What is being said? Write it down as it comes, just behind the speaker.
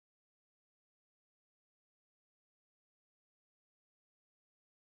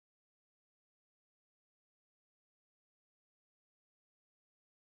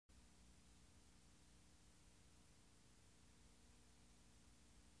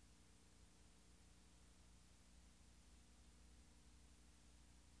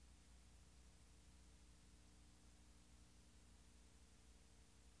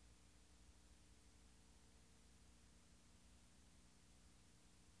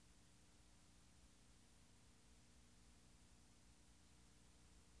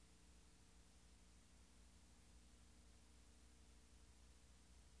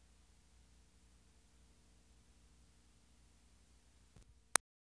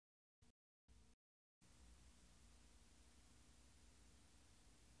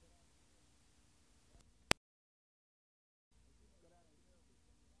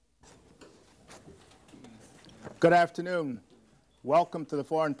Good afternoon. Welcome to the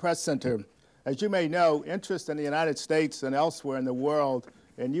Foreign Press Center. As you may know, interest in the United States and elsewhere in the world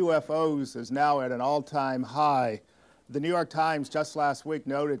in UFOs is now at an all-time high. The New York Times just last week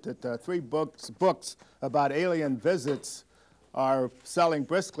noted that 3 books about alien visits are selling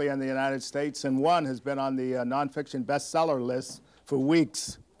briskly in the United States, and one has been on the nonfiction bestseller list for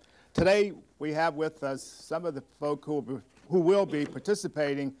weeks. Today, we have with us some of the folk who will be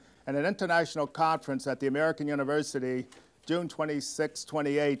participating in an international conference at the American University, June 26,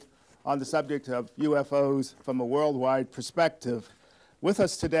 28, on the subject of UFOs from a worldwide perspective. With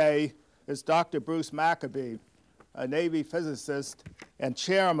us today is Dr. Bruce MACCABEE, a Navy physicist and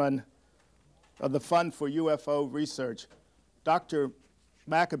chairman of the Fund for UFO Research. Dr.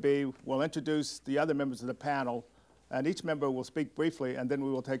 MACCABEE will introduce the other members of the panel, and each member will speak briefly, and then we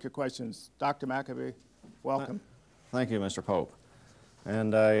will take your questions. Dr. MACCABEE, welcome. Thank you, Mr. Pope.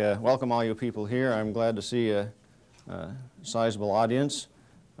 And I welcome all you people here. I'm glad to see a sizable audience.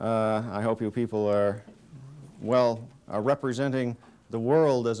 I hope you people are representing the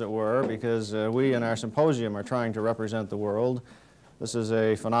world, as it were, because we in our symposium are trying to represent the world. This is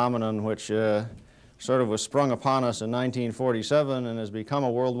a phenomenon which sort of was sprung upon us in 1947 and has become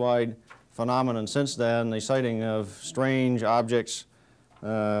a worldwide phenomenon since then, the sighting of strange objects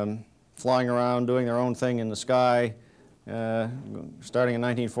flying around, doing their own thing in the sky, starting in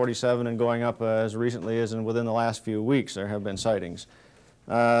 1947 and going up as recently as within the last few weeks there have been sightings.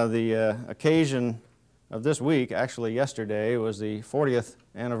 The occasion of this week, actually yesterday, was the 40th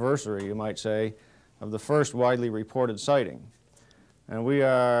anniversary, you might say, of the first widely reported sighting. And we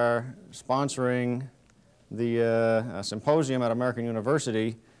are sponsoring the symposium at American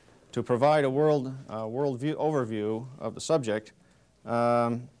University to provide a world overview of the subject.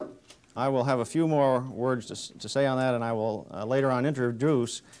 I will have a few more words to say on that, and I will later on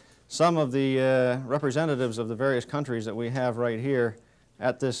introduce some of the representatives of the various countries that we have right here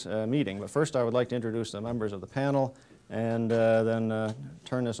at this meeting. But first I would like to introduce the members of the panel and then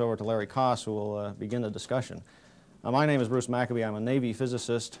turn this over to Larry KOSS, who will begin the discussion. My name is Bruce MACCABEE. I'm a Navy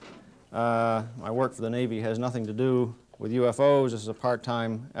physicist. My work for the Navy has nothing to do with UFOs. This is a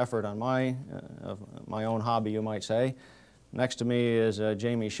part-time effort on my own hobby, you might say. Next to me is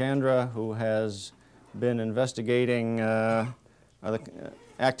Jamie Shandera, who has been investigating the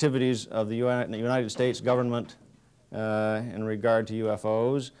activities of the United States government in regard to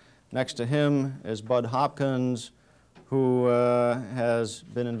UFOs. Next to him is 𝗧𝗔𝗞𝗘, who has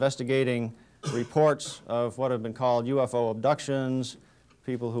been investigating reports of what have been called UFO abductions,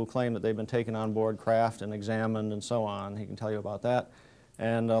 people who claim that they've been taken on board craft and examined and so on. He can tell you about that.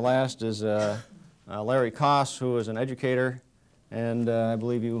 And last is Larry KOSS, who is an educator, and I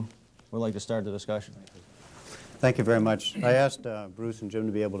believe you would like to start the discussion. Thank you very much. I asked Bruce and Jim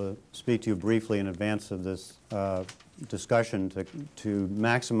to be able to speak to you briefly in advance of this discussion to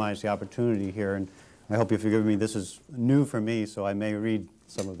maximize the opportunity here, and I hope you forgive me. This is new for me, so I may read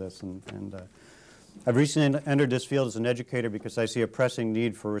some of this. I've recently entered this field as an educator because I see a pressing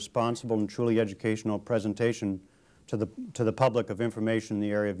need for responsible and truly educational presentation to the public of information in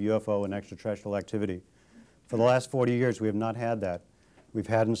the area of UFO and extraterrestrial activity. For the last 40 years, we have not had that. We've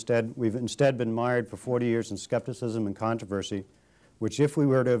instead been mired for 40 years in skepticism and controversy, which, if we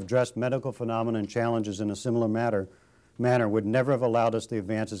were to have addressed medical phenomena and challenges in a similar manner, would never have allowed us the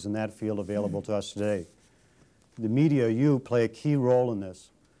advances in that field available to us today. The media, you, play a key role in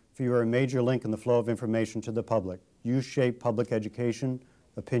this, for you are a major link in the flow of information to the public. You shape public education,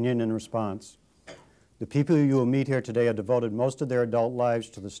 opinion, and response. The people you will meet here today have devoted most of their adult lives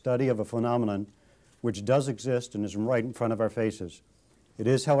to the study of a phenomenon which does exist and is right in front of our faces. It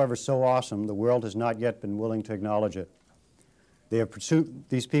is, however, so awesome the world has not yet been willing to acknowledge it.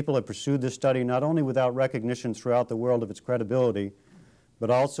 These people have pursued this study not only without recognition throughout the world of its credibility,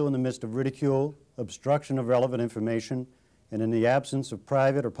 but also in the midst of ridicule, obstruction of relevant information, and in the absence of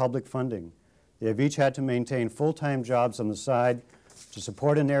private or public funding. They have each had to maintain full-time jobs on the side to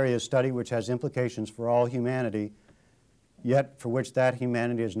support an area of study which has implications for all humanity, yet for which that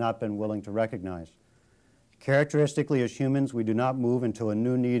humanity has not been willing to recognize. Characteristically, as humans, we do not move until a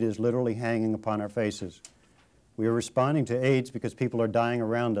new need is literally hanging upon our faces. We are responding to AIDS because people are dying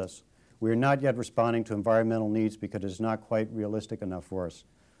around us. We are not yet responding to environmental needs because it is not quite realistic enough for us.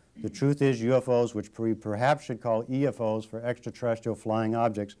 The truth is UFOs, which we perhaps should call EFOs for extraterrestrial flying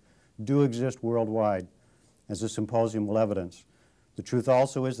objects, do exist worldwide, as the symposium will evidence. The truth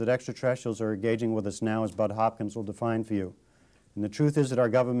also is that extraterrestrials are engaging with us now, as 𝗧𝗞𝗘 will define for you. And the truth is that our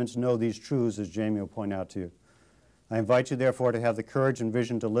governments know these truths, as Jamie will point out to you. I invite you, therefore, to have the courage and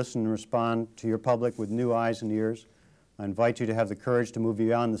vision to listen and respond to your public with new eyes and ears. I invite you to have the courage to move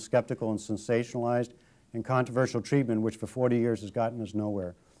beyond the skeptical and sensationalized and controversial treatment which for 40 years has gotten us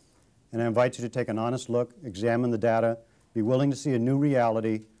nowhere. And I invite you to take an honest look, examine the data, be willing to see a new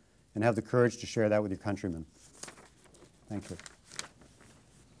reality, and have the courage to share that with your countrymen. Thank you.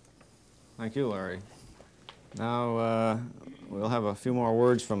 Thank you, Larry. Now we'll have a few more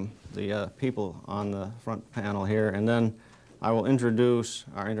words from the people on the front panel here, and then I will introduce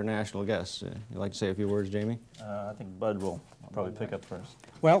our international guests. You'd like to say a few words, Jamie? I think Bud will probably pick up first.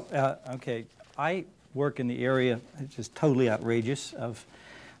 Well, okay, I work in the area, which is totally outrageous, of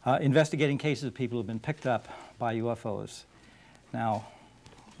investigating cases of people who have been picked up by UFOs. Now,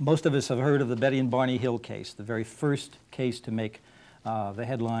 most of us have heard of the Betty and Barney Hill case, the very first case to make the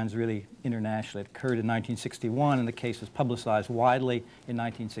headlines really internationally. It occurred in 1961, and the case was publicized widely in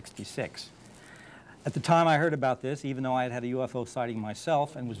 1966. At the time I heard about this, even though I had had a UFO sighting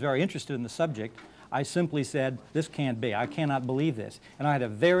myself and was very interested in the subject, I simply said, this can't be. I cannot believe this. And I had a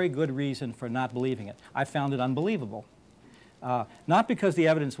very good reason for not believing it. I found it unbelievable. Not because the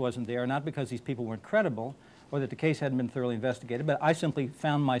evidence wasn't there, not because these people weren't credible, or that the case hadn't been thoroughly investigated, but I simply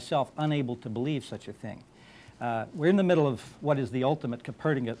found myself unable to believe such a thing. We're in the middle of what is the ultimate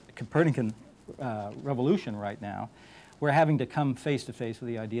Copernican revolution right now. We're having to come face to face with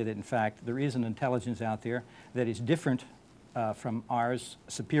the idea that, in fact, there is an intelligence out there that is different from ours,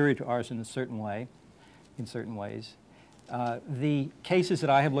 superior to ours in a certain way, in certain ways. The cases that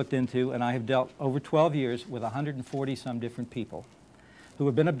I have looked into, and I have dealt over 12 years with 140-some different people who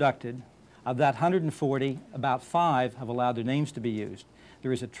have been abducted. Of that 140, about 5 have allowed their names to be used.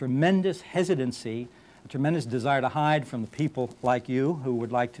 There is a tremendous hesitancy, a tremendous desire to hide from the people like you who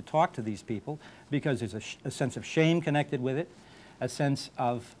would like to talk to these people, because there's a sense of shame connected with it, a sense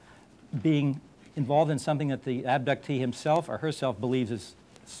of being involved in something that the abductee himself or herself believes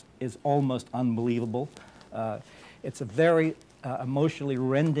is almost unbelievable. It's a very emotionally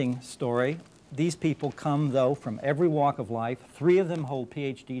rending story. These people come, though, from every walk of life. 3 of them hold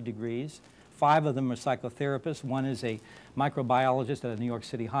PhD degrees. 5 of them are psychotherapists. 1 is a microbiologist at a New York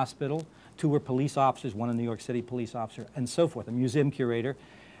City hospital. 2 are police officers, 1 a New York City police officer, and so forth, a museum curator.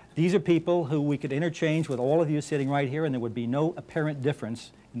 These are people who we could interchange with all of you sitting right here, and there would be no apparent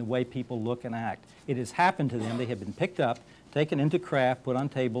difference in the way people look and act. It has happened to them. They have been picked up, taken into craft, put on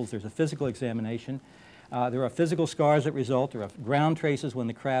tables. There's a physical examination. There are physical scars that result. There are ground traces when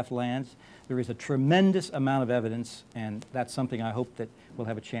the craft lands. There is a tremendous amount of evidence, and that's something I hope that we'll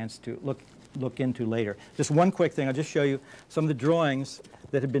have a chance to look into later. Just one quick thing. I'll just show you some of the drawings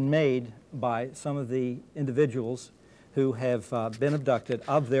that have been made by some of the individuals who have been abducted,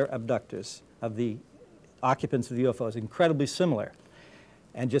 of their abductors, of the occupants of the UFOs, incredibly similar.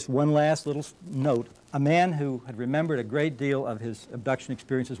 And just one last little note. A man who had remembered a great deal of his abduction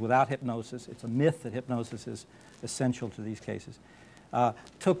experiences without hypnosis — it's a myth that hypnosis is essential to these cases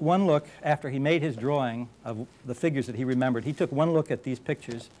 — took one look after he made his drawing of the figures that he remembered. He took one look at these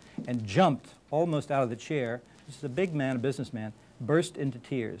pictures and jumped almost out of the chair. This is a big man, a businessman, burst into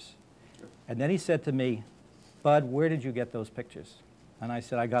tears. And then he said to me, "Bud, where did you get those pictures?" And I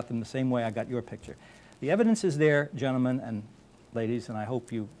said, "I got them the same way I got your picture." The evidence is there, gentlemen and ladies, and I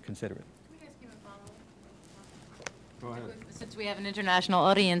hope you consider it. Can we ask you a Go follow-up? ahead. Since we have an international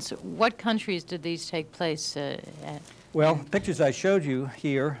audience, what countries did these take place at? Well, pictures I showed you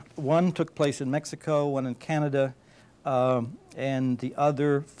here, one took place in Mexico, one in Canada, and the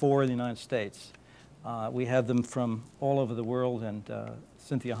other 4 in the United States. We have them from all over the world, and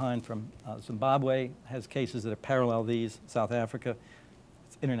Cynthia Hine from Zimbabwe has cases that parallel these, South Africa.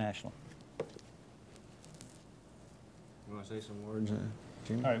 It's international. You want to say some words,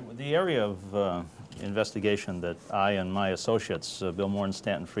 Jimmy? All right, the area of investigation that I and my associates, Bill Moore and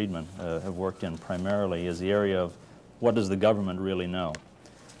Stanton Friedman, have worked in primarily is the area of what does the government really know?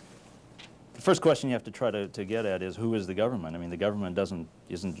 The first question you have to try to get at is, who is the government? I mean, the government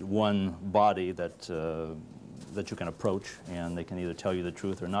isn't one body that you can approach and they can either tell you the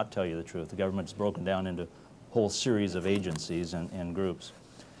truth or not tell you the truth. The government is broken down into a whole series of agencies and groups.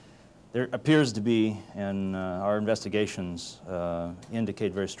 There appears to be, and our investigations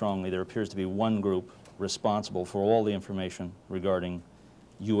indicate very strongly, there appears to be one group responsible for all the information regarding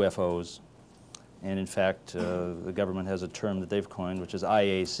UFOs. And in fact, the government has a term that they've coined, which is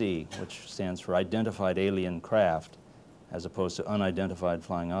IAC, which stands for Identified Alien Craft, as opposed to Unidentified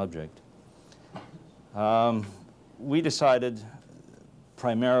Flying Object. We decided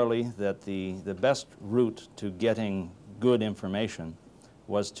primarily that the best route to getting good information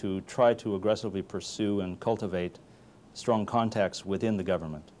was to try to aggressively pursue and cultivate strong contacts within the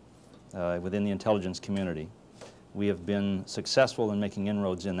government, within the intelligence community. We have been successful in making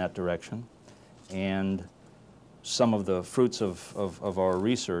inroads in that direction, and some of the fruits of our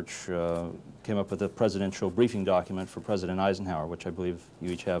research came up with a presidential briefing document for President Eisenhower, which I believe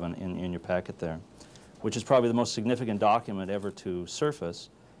you each have in your packet there, which is probably the most significant document ever to surface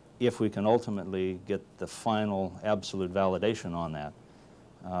if we can ultimately get the final absolute validation on that.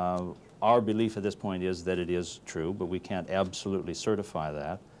 Our belief at this point is that it is true, but we can't absolutely certify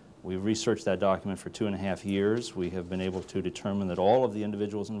that. We've researched that document for 2.5 years. We have been able to determine that all of the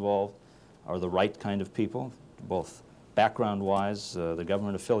individuals involved are the right kind of people, both background-wise, the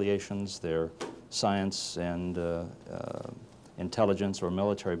government affiliations, their science and intelligence or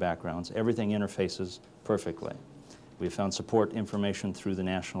military backgrounds. Everything interfaces perfectly. We found support information through the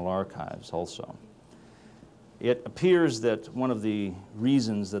National Archives also. It appears that one of the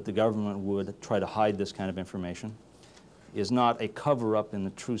reasons that the government would try to hide this kind of information is not a cover-up in the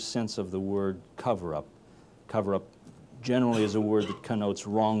true sense of the word cover-up. Cover-up generally is a word that connotes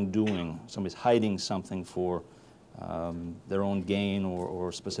wrongdoing. Somebody's hiding something for their own gain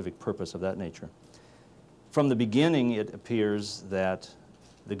or specific purpose of that nature. From the beginning, it appears that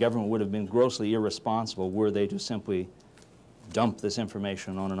the government would have been grossly irresponsible were they to simply dump this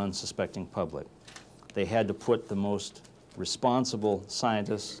information on an unsuspecting public. They had to put the most responsible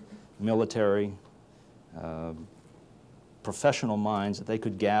scientists, military, professional minds that they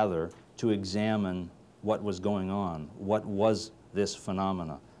could gather to examine what was going on. What was this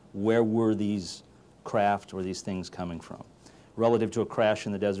phenomena? Where were these craft or these things coming from? Relative to a crash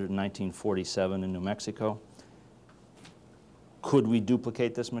in the desert in 1947 in New Mexico, could we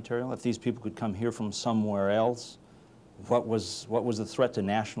duplicate this material? If these people could come here from somewhere else, what was the threat to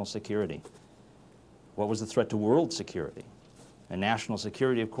national security? What was the threat to world security? And national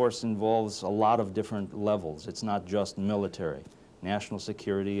security, of course, involves a lot of different levels. It's not just military. National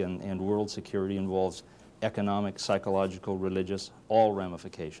security and world security involves economic, psychological, religious, all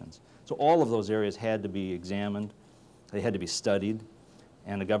ramifications. So all of those areas had to be examined. They had to be studied.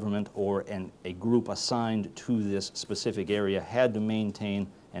 And a government or a group assigned to this specific area had to maintain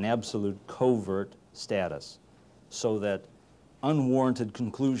an absolute covert status so that unwarranted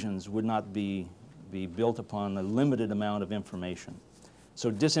conclusions would not be built upon a limited amount of information.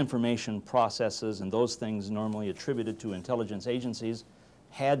 So disinformation processes and those things normally attributed to intelligence agencies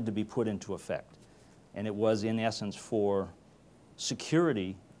had to be put into effect. And it was, in essence, for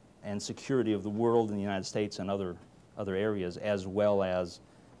security and security of the world and the United States and other areas, as well as,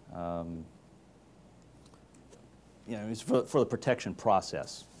 you know, it's for the protection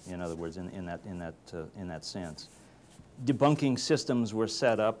process, in other words, in that sense. Debunking systems were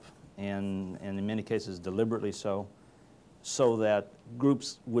set up, and in many cases deliberately so that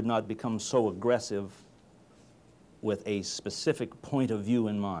groups would not become so aggressive with a specific point of view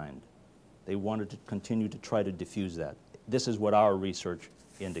in mind. They wanted to continue to try to diffuse that. This is what our research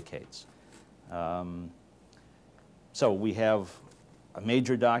indicates. So we have a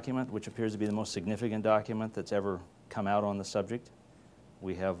major document, which appears to be the most significant document that's ever come out on the subject.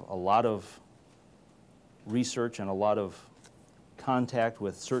 We have a lot of research and a lot of contact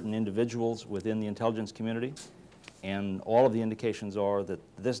with certain individuals within the intelligence community, and all of the indications are that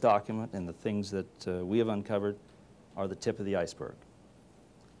this document and the things that we have uncovered are the tip of the iceberg.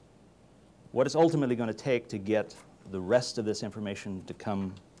 What it's ultimately going to take to get the rest of this information to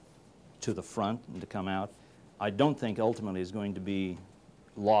come to the front and to come out, I don't think ultimately is going to be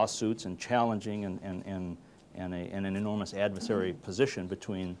lawsuits and challenging and an enormous adversary position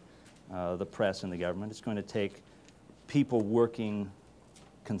between the press and the government. It's going to take people working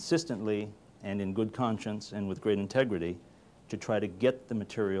consistently and in good conscience and with great integrity to try to get the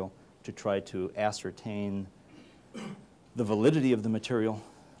material, to try to ascertain the validity of the material,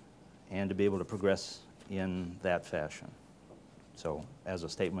 and to be able to progress in that fashion. So as a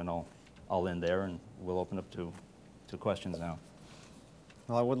statement, I'll end there, and we'll open up to questions now.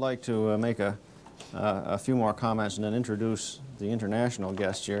 Well, I would like to make a few more comments and then introduce the international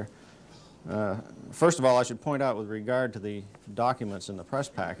guest here. First of all, I should point out with regard to the documents in the press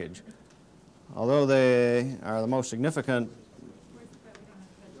package, although they are the most significant.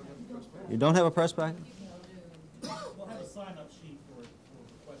 You don't have a press package? We'll have a sign-up sheet for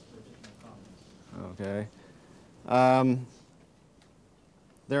requests for additional comments. Okay.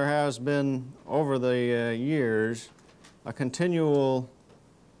 There has been, over the years, a continual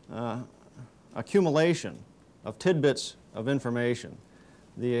accumulation of tidbits of information.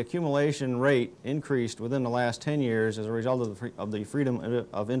 The accumulation rate increased within the last 10 years as a result of the Freedom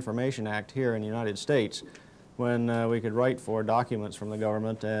of Information Act here in the United States, when we could write for documents from the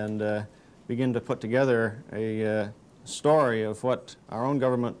government and begin to put together a story of what our own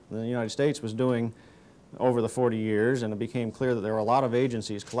government in the United States was doing over the 40 years, and it became clear that there were a lot of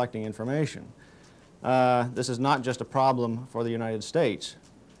agencies collecting information. this is not just a problem for the United States.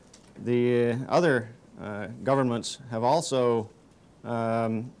 The other governments have also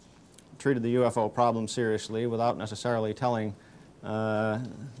treated the UFO problem seriously without necessarily telling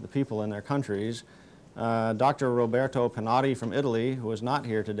the people in their countries. Dr. Roberto Pinotti from Italy, who is not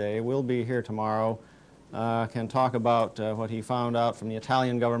here today, will be here tomorrow, can talk about what he found out from the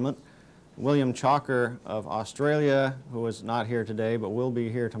Italian government. William Chalker of Australia, who is not here today but will be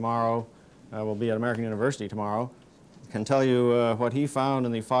here tomorrow, will be at American University tomorrow, can tell you what he found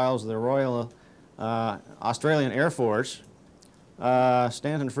in the files of the Royal Australian Air Force.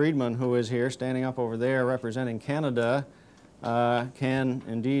 Stanton Friedman, who is here, standing up over there representing Canada, can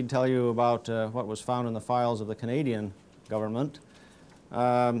indeed tell you about what was found in the files of the Canadian government.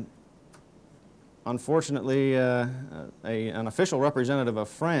 Unfortunately, an official representative of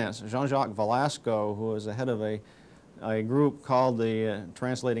France, Jean-Jacques Velasco, who is the head of a group called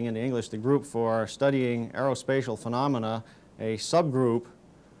translating into English, the Group for Studying Aerospatial Phenomena, a subgroup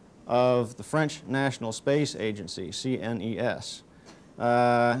of the French National Space Agency, CNES.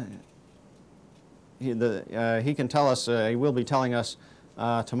 He can tell us, he will be telling us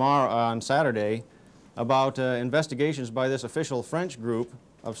tomorrow, on Saturday, about investigations by this official French group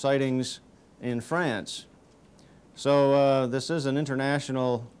of sightings in France. So this is an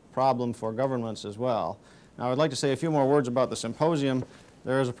international problem for governments as well. Now I'd like to say a few more words about the symposium.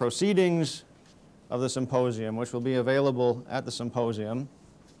 There is a proceedings of the symposium which will be available at the symposium,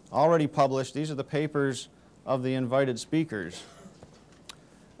 already published. These are the papers of the invited speakers.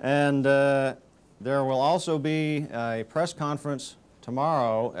 And there will also be a press conference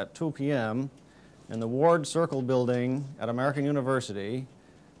tomorrow at 2 p.m. in the Ward Circle building at American University.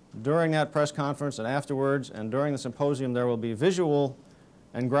 During that press conference and afterwards and during the symposium, there will be visual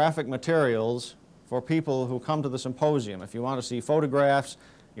and graphic materials for people who come to the symposium. If you want to see photographs,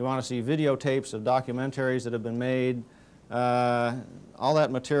 you want to see videotapes of documentaries that have been made, all that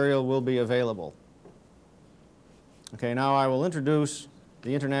material will be available. Okay, now I will introduce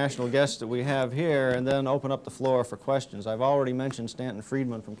the international guests that we have here and then open up the floor for questions. I've already mentioned Stanton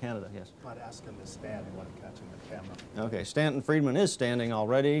Friedman from Canada. Yes? I'd ask him to stand when catching the camera. Okay, Stanton Friedman is standing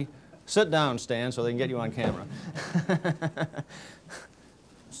already. Sit down, Stan, so they can get you on camera.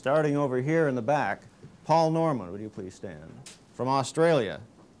 Starting over here in the back, Paul Norman, would you please stand? From Australia.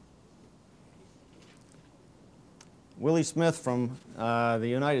 Willie Smith from the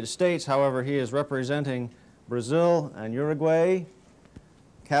United States, however, he is representing Brazil and Uruguay.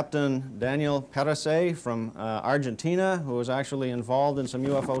 Captain Daniel 𝗠𝗣𝗧 from Argentina, who was actually involved in some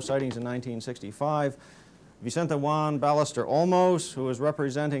UFO sightings in 1965. Vicente Juan Ballester Olmos, who is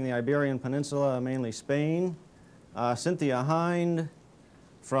representing the Iberian Peninsula, mainly Spain. Cynthia Hind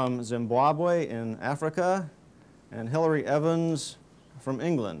from Zimbabwe in Africa. And Hillary Evans from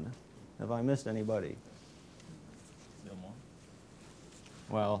England. Have I missed anybody? Bill Moore.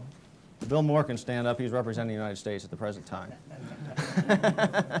 Well, Bill Moore can stand up. He's representing the United States at the present time.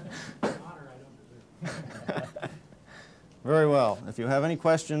 Very well. If you have any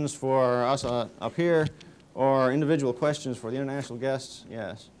questions for us up here or individual questions for the international guests,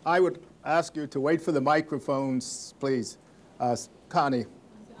 yes. I would ask you to wait for the microphones, please. Connie.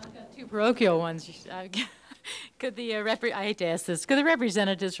 I've got two parochial ones. Could the I hate to ask this. Could the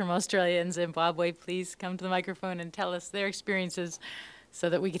representatives from Australia and Zimbabwe please come to the microphone and tell us their experiences so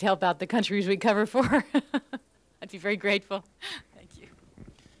that we could help out the countries we cover for? I'd be very grateful. Thank you.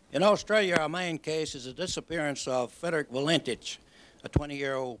 In Australia, our main case is the disappearance of 𝗂𝗏𝗏𝗏, a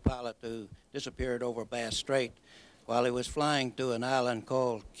 20-year-old pilot who disappeared over Bass Strait while he was flying to an island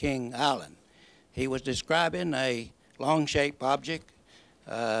called King Island. He was describing a long-shaped object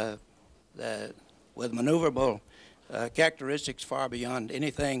with maneuverable characteristics far beyond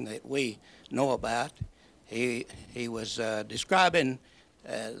anything that we know about. He was describing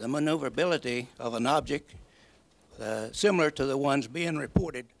the maneuverability of an object similar to the ones being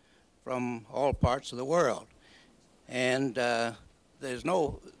reported from all parts of the world. And there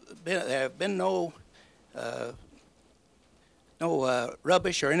have been no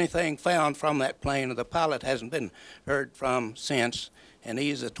rubbish or anything found from that plane. The pilot hasn't been heard from since, and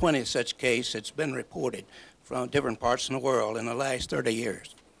he's the 20th such case that's been reported from different parts of the world in the last 30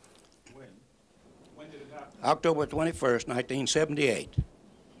 years. When did it happen? October 21st, 1978. Can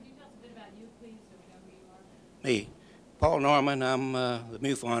you tell us a bit about you, please, so we know who you are? Me, Paul Norman. I'm the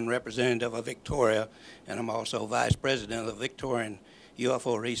MUFON representative of Victoria, and I'm also vice president of the Victorian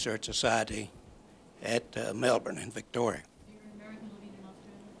UFO Research Society at Melbourne in Victoria. You're an American living in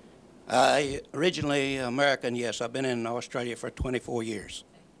Australia? Originally American, yes. I've been in Australia for 24 years.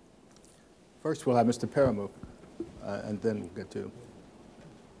 First, we'll have Mr. Paramu, and then we'll get to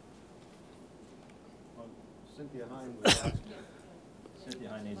Cynthia Hine was asked. Cynthia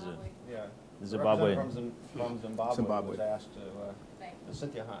Hine needs a... Yeah. Zimbabwe. From Zimbabwe was asked to,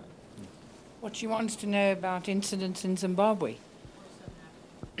 Cynthia Hine. What she wants to know about incidents in Zimbabwe.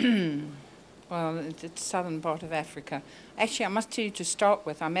 Well, it's southern part of Africa. Actually, I must tell you to start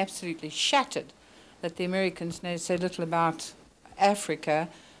with, I'm absolutely shattered that the Americans know so little about Africa,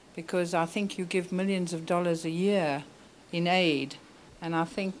 because I think you give millions of dollars a year in aid, and I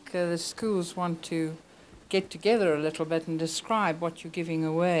think the schools want to get together a little bit and describe what you're giving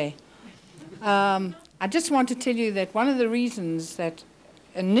away. I just want to tell you that one of the reasons that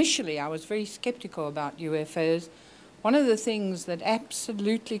initially I was very skeptical about UFOs, one of the things that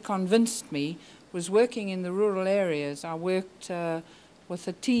absolutely convinced me was working in the rural areas. I worked with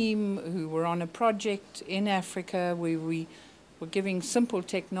a team who were on a project in Africa where we were giving simple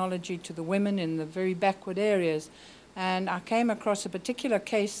technology to the women in the very backward areas. And I came across a particular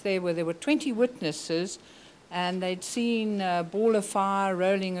case there where there were 20 witnesses, and they'd seen a ball of fire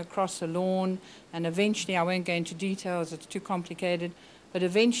rolling across a lawn, and eventually, I won't go into details, it's too complicated, but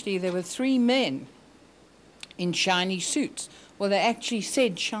eventually there were 3 men in shiny suits. Well, they actually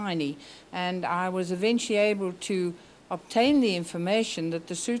said shiny, and I was eventually able to obtain the information that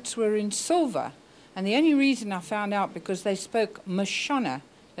the suits were in silver. And the only reason I found out, because they spoke Mashona.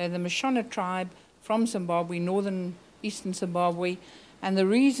 They're the Mashona tribe from Zimbabwe, northern eastern Zimbabwe. And the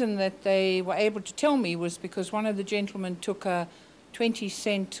reason that they were able to tell me was because one of the gentlemen took a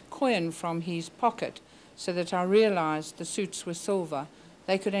 20-cent coin from his pocket, so that I realized the suits were silver.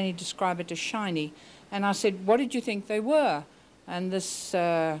 They could only describe it as shiny. And I said, what did you think they were? And this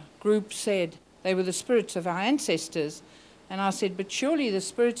group said, they were the spirits of our ancestors. And I said, but surely the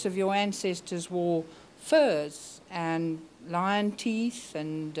spirits of your ancestors wore furs and lion teeth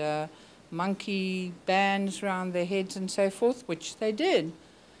and monkey bands around their heads and so forth, which they did.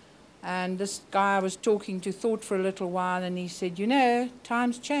 And this guy I was talking to thought for a little while, and he said, you know,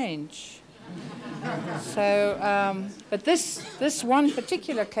 times change. So, but this one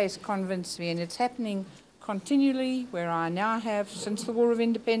particular case convinced me, and it's happening continually, where I now have, since the War of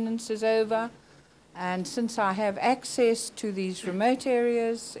Independence is over, and since I have access to these remote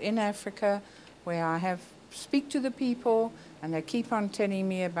areas in Africa, where I speak to the people, and they keep on telling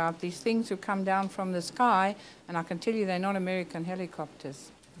me about these things who come down from the sky, and I can tell you they're not American helicopters.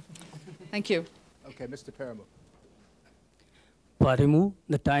 Thank you. Okay, Mr. Paramu. Paramu,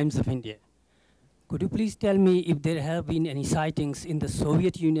 The Times of India. Could you please tell me if there have been any sightings in the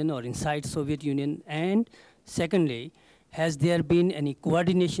Soviet Union or inside Soviet Union? And secondly, has there been any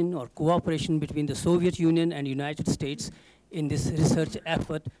coordination or cooperation between the Soviet Union and United States in this research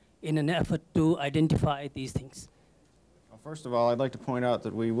effort, in an effort to identify these things? Well, first of all, I'd like to point out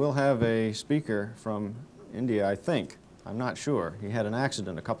that we will have a speaker from India, I think. I'm not sure. He had an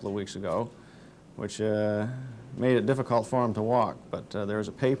accident a couple of weeks ago, which made it difficult for him to walk. But there's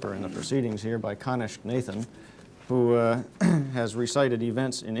a paper in the proceedings here by 𝗠𝗔𝗞𝗘, who has recited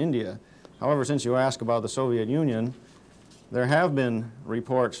events in India. However, since you ask about the Soviet Union, there have been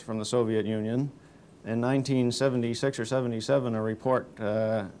reports from the Soviet Union. In 1976 or 77, a report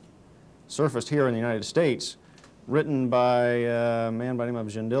surfaced here in the United States, written by a man by the name of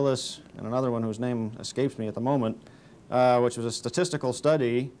𝗠𝗔𝗞𝗘 and another one whose name escapes me at the moment, which was a statistical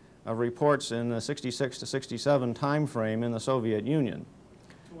study of reports in the 66 to 67 time frame in the Soviet Union.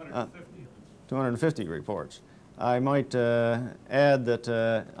 250 reports. I might add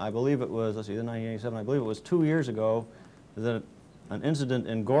that I believe it was, let's see, 1987, I believe it was 2 years ago that an incident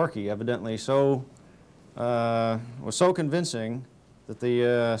in Gorky evidently was so convincing that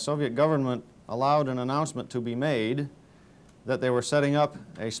the Soviet government allowed an announcement to be made that they were setting up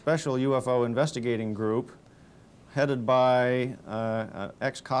a special UFO investigating group headed by an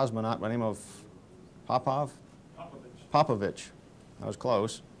ex-cosmonaut by the name of Popovich. I was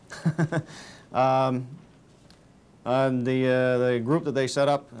close. The group that they set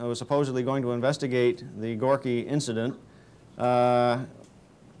up was supposedly going to investigate the Gorky incident. Not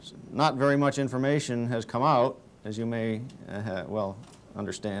very much information has come out, as you may well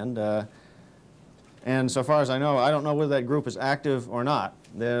understand. And so far as I know, I don't know whether that group is active or not.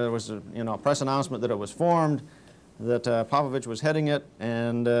 There was a press announcement that it was formed, that Popovich was heading it,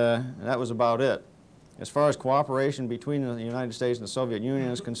 and that was about it. As far as cooperation between the United States and the Soviet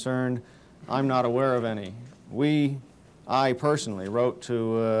Union is concerned, I'm not aware of any. I personally wrote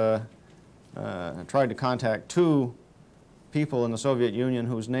to, tried to contact 2 people in the Soviet Union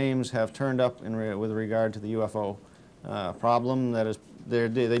whose names have turned up with regard to the UFO problem. That is, they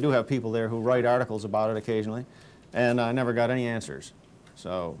do have people there who write articles about it occasionally, and I never got any answers.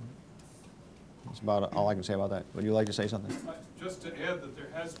 So That's about all I can say about that. Would you like to say something? Just to add that there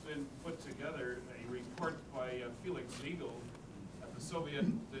has been put together a report by Felix Ziegel at the Soviet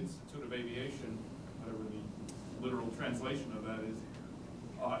Institute of Aviation, whatever the literal translation of that is,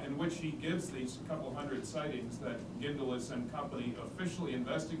 in which he gives these couple hundred sightings that 𝗠𝗤𝗧𝗜𝗢𝗡 and company officially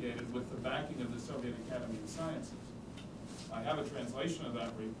investigated with the backing of the Soviet Academy of Sciences. I have a translation of that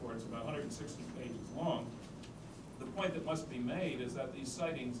report. It's about 160 pages long. The point that must be made is that these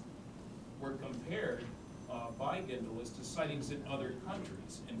sightings were compared by 𝗠𝗤𝗧𝗜𝗢𝗡 to sightings in other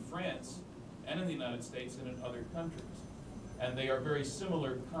countries, in France and in the United States and in other countries. And they are very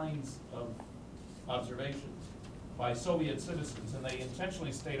similar kinds of observations by Soviet citizens, and they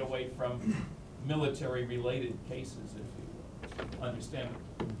intentionally stayed away from military-related cases, if you will. Understand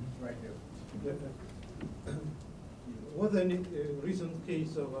it? Right here. Was any recent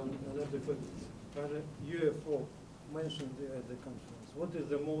case of an UFO mentioned at the conference? What is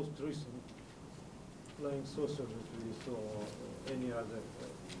the most recent flying saucer that we saw, or any other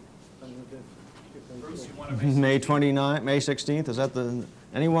Bruce, you want to make May 29th, May 16th, is that the,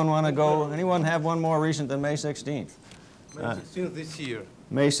 anyone want to go, anyone have one more recent than May 16th? May 16th this year.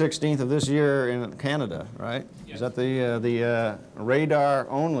 May 16th of this year in Canada, right? Yes. Is that the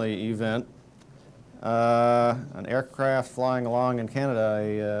radar-only event? An aircraft flying along in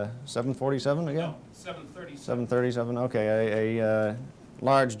Canada, a 747 again? No, 737. 737, okay, a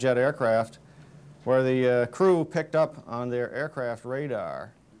large jet aircraft where the crew picked up on their aircraft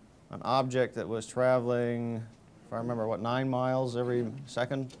radar an object that was traveling, if I remember, what, 9 miles every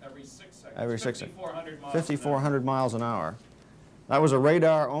second? Every 6 seconds. Every 6 seconds. 5,400 miles. 5,400 miles an hour. That was a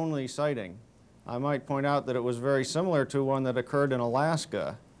radar-only sighting. I might point out that it was very similar to one that occurred in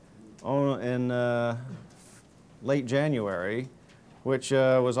Alaska in late January, which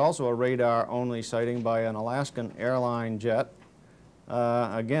was also a radar-only sighting by an Alaskan airline jet.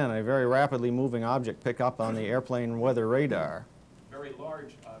 Again, a very rapidly moving object picked up on the airplane weather radar. Very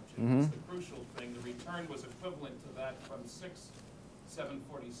large object. Mm-hmm. That's the crucial thing. The return was equivalent to that from 6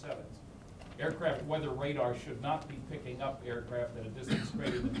 747s. Aircraft weather radar should not be picking up aircraft at a distance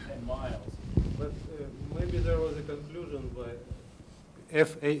greater than 10 miles. But maybe there was a conclusion by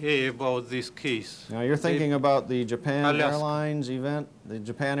FAA about this case. Now you're thinking about the Japan Alaska. Airlines event, the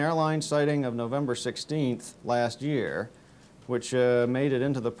Japan Airlines sighting of November 16th last year, which made it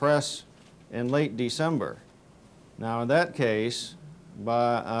into the press in late December. Now in that case,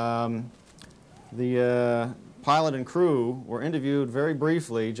 the pilot and crew were interviewed very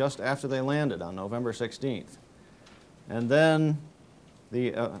briefly just after they landed on November 16th. And then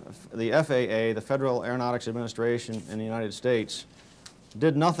the FAA, the Federal Aeronautics Administration in the United States,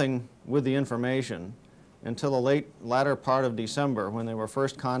 did nothing with the information until the latter part of December, when they were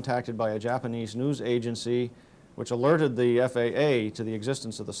first contacted by a Japanese news agency which alerted the FAA to the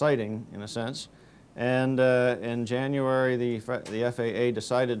existence of the sighting, in a sense. And in January, the FAA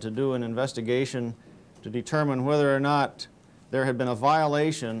decided to do an investigation to determine whether or not there had been a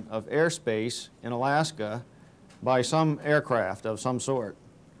violation of airspace in Alaska by some aircraft of some sort.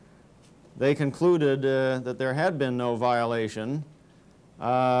 They concluded that there had been no violation.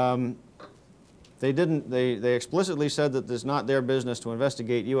 They explicitly said that it's not their business to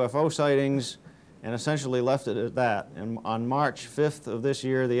investigate UFO sightings, and essentially left it at that. And on March 5th of this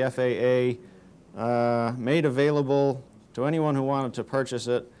year, the FAA made available to anyone who wanted to purchase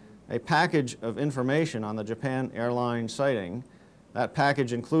it a package of information on the Japan Airlines sighting. That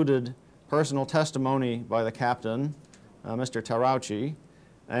package included personal testimony by the captain, Mr. 𝗬𝗓𝗓𝗓,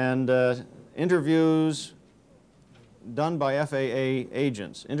 and interviews done by FAA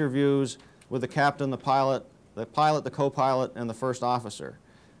agents, interviews with the captain, the pilot, the co-pilot, and the first officer.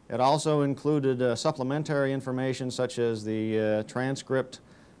 It also included supplementary information such as the transcript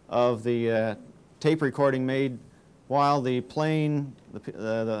of the tape recording made while the plane,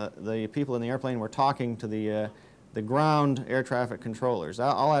 the people in the airplane were talking to the ground air traffic controllers.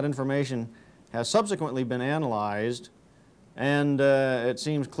 All that information has subsequently been analyzed, and it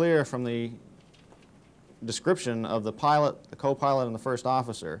seems clear from the description of the pilot, the co-pilot, and the first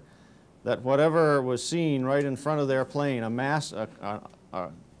officer that whatever was seen right in front of their plane, a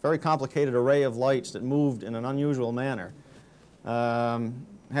very complicated array of lights that moved in an unusual manner,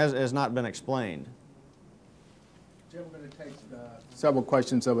 has not been explained. Jim, we're going to take several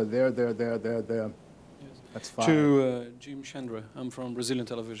questions over there. Yes. That's fine. To Jim Shandera, I'm from Brazilian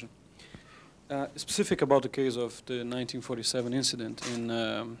television. Specific about the case of the 1947 incident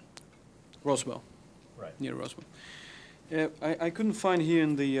in Roswell, right near Roswell. I couldn't find here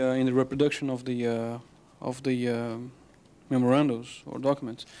in the reproduction of the memorandums or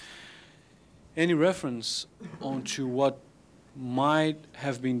documents any reference onto what might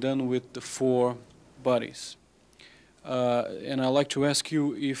have been done with the 4 bodies. And I'd like to ask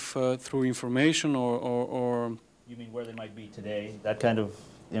you if through information or You mean where they might be today? That kind of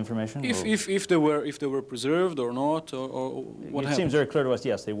information? if they were preserved or not, or what happened? It seems very clear to us,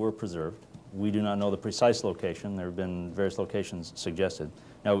 yes, they were preserved. We do not know the precise location. There have been various locations suggested.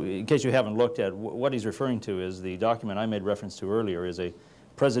 Now, in case you haven't looked at, what he's referring to is the document I made reference to earlier is a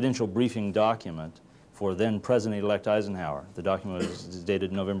presidential briefing document for then President-elect Eisenhower. The document was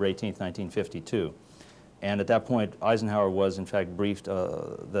dated November 18th, 1952. And at that point, Eisenhower was in fact briefed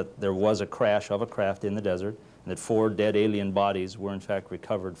that there was a crash of a craft in the desert, and that 4 dead alien bodies were in fact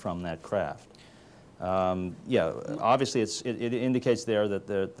recovered from that craft. Yeah, obviously it indicates there that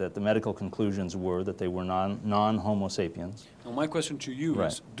the medical conclusions were that they were non-Homo sapiens. Now my question to you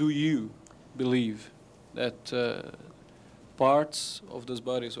Right. is, do you believe that parts of those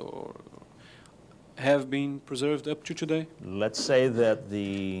bodies have been preserved up to today? Let's say that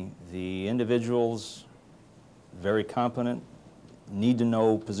the individuals, very competent,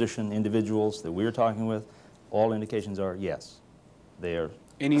 need-to-know position individuals that we're talking with, all indications are yes, they are.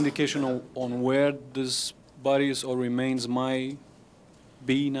 Any indication on where these bodies or remains might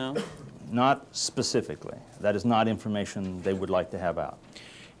be now? Not specifically. That is not information they would like to have out.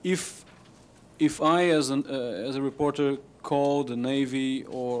 If I, as a reporter, call the Navy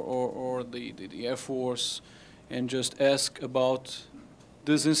or the Air Force and just ask about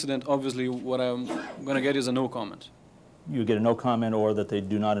this incident, obviously what I'm going to get is a no comment. You get a no comment, or that they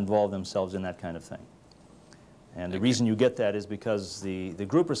do not involve themselves in that kind of thing. And the reason you get that is because the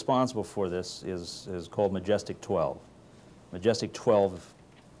group responsible for this is called Majestic 12. Majestic 12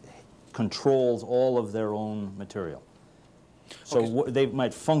 controls all of their own material. So they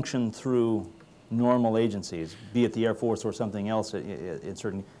might function through normal agencies, be it the Air Force or something else,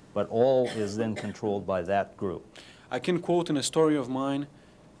 but all is then controlled by that group. I can quote in a story of mine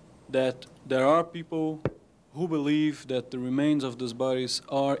that there are people who believe that the remains of these bodies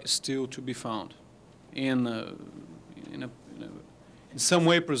are still to be found, in some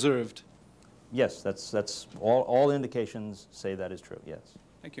way preserved. Yes, that's all indications say that is true, yes.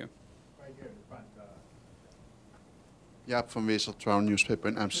 Thank you. Right here in the front. Jaap van Wezel, Trouw newspaper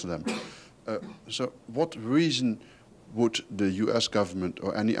in Amsterdam. So what reason would the US government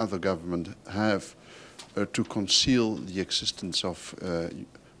or any other government have to conceal the existence of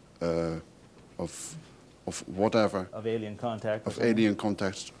whatever? Of alien contact? Of alien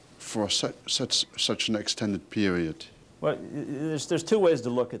contacts for such an extended period? Well, there's 2 ways to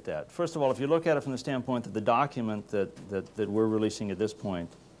look at that. First of all, if you look at it from the standpoint that the document that we're releasing at this point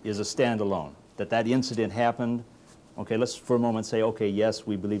is a standalone, that incident happened. Okay, let's for a moment say, okay, yes,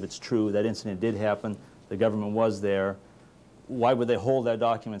 we believe it's true, that incident did happen, the government was there. Why would they hold that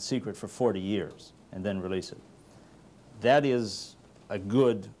document secret for 40 years and then release it? That is a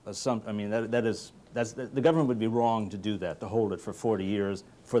good assumption. I mean, the government would be wrong to do that, to hold it for 40 years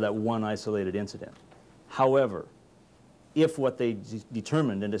for that one isolated incident. However, if what they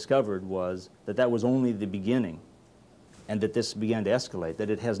determined and discovered was that that was only the beginning and that this began to escalate, that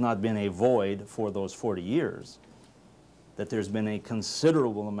it has not been a void for those 40 years, that there's been a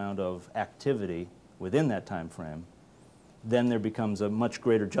considerable amount of activity within that time frame, then there becomes a much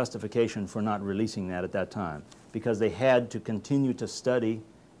greater justification for not releasing that at that time, because they had to continue to study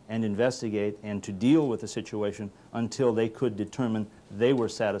and investigate and to deal with the situation until they could determine they were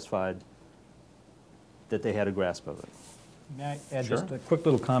satisfied that they had a grasp of it. May I add Sure. just a quick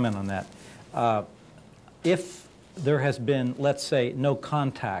little comment on that? If there has been, let's say, no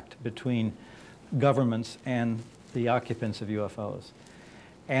contact between governments and the occupants of UFOs,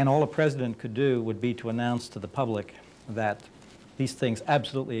 and all a president could do would be to announce to the public that these things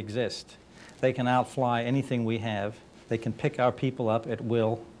absolutely exist. They can outfly anything we have. They can pick our people up at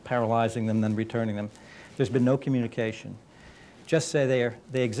will, paralyzing them, then returning them. There's been no communication. Just say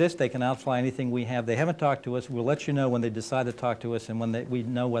they exist, they can outfly anything we have. They haven't talked to us. We'll let you know when they decide to talk to us and when we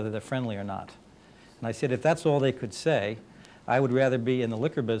know whether they're friendly or not. And I said, if that's all they could say, I would rather be in the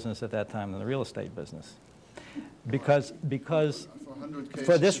liquor business at that time than the real estate business. Because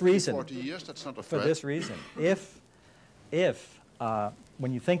for this reason, 40 years, that's not a for threat. this reason,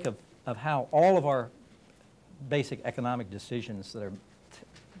 when you think of how all of our basic economic decisions that are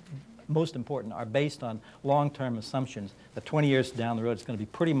most important are based on long-term assumptions that 20 years down the road it's going to be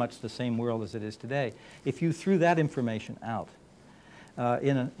pretty much the same world as it is today. If you threw that information out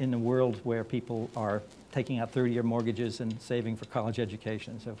in a world where people are taking out 30-year mortgages and saving for college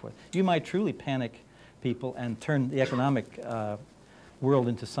education and so forth, you might truly panic people and turn the economic world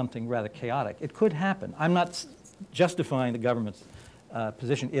into something rather chaotic. It could happen. I'm not justifying the government's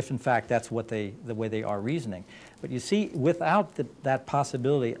position if in fact that's what the way they are reasoning. But you see, without that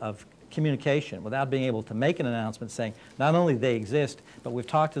possibility of communication, without being able to make an announcement saying not only they exist, but we've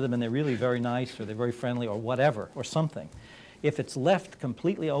talked to them and they're really very nice or they're very friendly or whatever or something. If it's left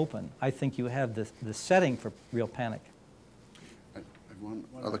completely open, I think you have the setting for real panic. I have one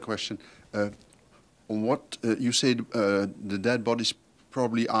other question. On what you say the dead bodies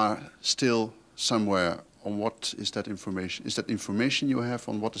probably are still somewhere. On what is that information? Is that information you have?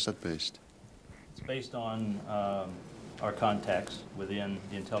 On what is that based? It's based on our contacts within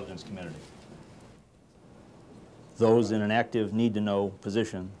the intelligence community. Those in an active need-to-know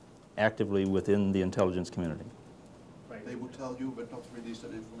position actively within the intelligence community. They would tell you but not release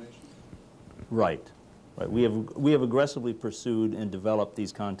that information? Right. Right. We have aggressively pursued and developed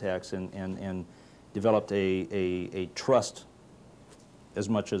these contacts and developed a trust, as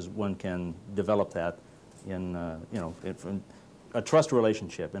much as one can develop that in, a trust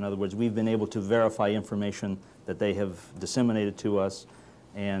relationship. In other words, we've been able to verify information that they have disseminated to us,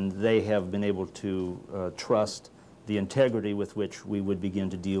 and they have been able to trust the integrity with which we would begin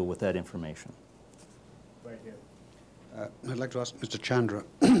to deal with that information. Right here. I'd like to ask Mr. Chandra,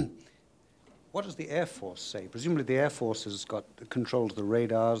 what does the Air Force say? Presumably the Air Force has got control of the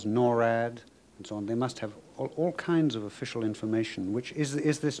radars, NORAD, and so on. They must have all kinds of official information. Which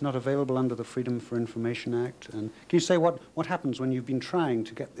is this not available under the Freedom for Information Act? And can you say what happens when you've been trying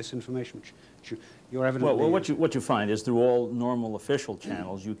to get this information, which you're evidently... Well, what you find is through all normal official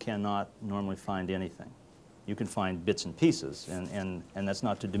channels, you cannot normally find anything. You can find bits and pieces, and that's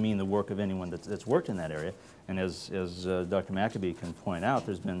not to demean the work of anyone that's worked in that area. And as Dr. MACCABEE can point out,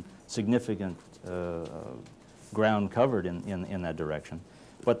 there's been significant ground covered in that direction.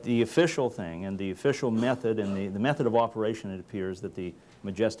 But the official thing and the official method and the method of operation, it appears, that the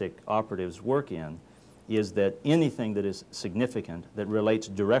Majestic operatives work in is that anything that is significant that relates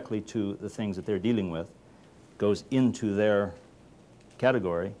directly to the things that they're dealing with goes into their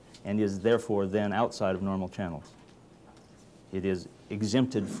category and is therefore then outside of normal channels. It is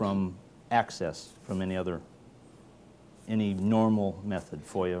exempted from access from any normal method,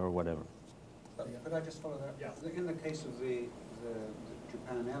 FOIA or whatever. Could I just follow that? Yeah. In the case of the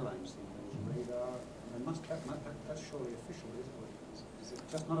Japan Airlines thing, there was radar, and that's surely official, is it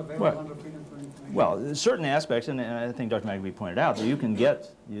just not available under Freedom for Information? Well, certain aspects, and I think Dr. MACCABEE pointed out, that you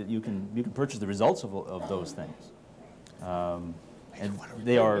can purchase the results of those things. And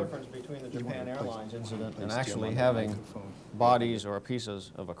they are... The difference between the Japan Airlines incident and actually having bodies or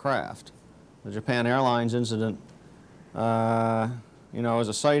pieces of a craft. The Japan Airlines incident, is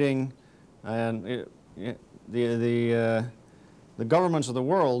a sighting, and the governments of the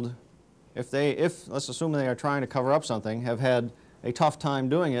world, if let's assume they are trying to cover up something, have had a tough time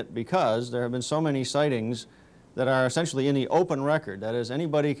doing it because there have been so many sightings that are essentially in the open record. That is,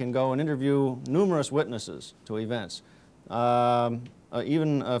 anybody can go and interview numerous witnesses to events.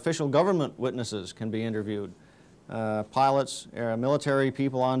 Even official government witnesses can be interviewed, pilots, military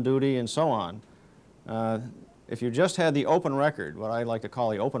people on duty, and so on. If you just had the open record, what I like to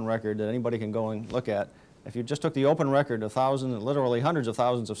call the open record that anybody can go and look at, if you just took the open record of thousands, literally hundreds of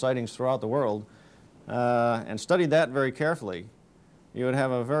thousands of sightings throughout the world, and studied that very carefully, you would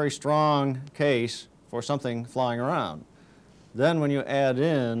have a very strong case for something flying around. Then when you add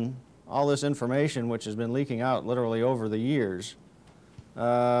in all this information which has been leaking out literally over the years,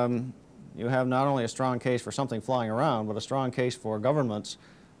 you have not only a strong case for something flying around, but a strong case for governments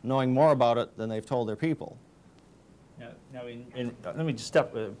knowing more about it than they've told their people. Now, let me just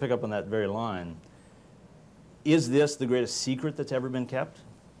pick up on that very line. Is this the greatest secret that's ever been kept?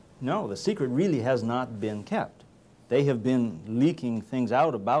 No, the secret really has not been kept. They have been leaking things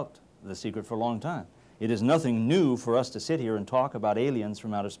out about the secret for a long time. It is nothing new for us to sit here and talk about aliens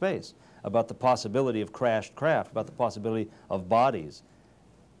from outer space, about the possibility of crashed craft, about the possibility of bodies.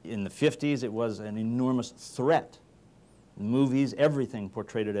 In the 50s, it was an enormous threat. Movies, everything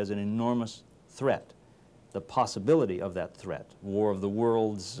portrayed it as an enormous threat. The possibility of that threat, War of the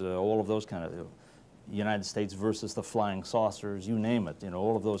Worlds, all of those kind of, United States versus the flying saucers, you name it,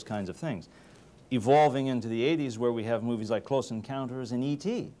 all of those kinds of things. Evolving into the 80s, where we have movies like Close Encounters and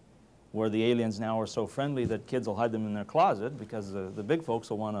E.T., where the aliens now are so friendly that kids will hide them in their closet because the big folks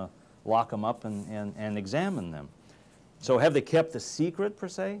will want to lock them up and examine them. So have they kept the secret, per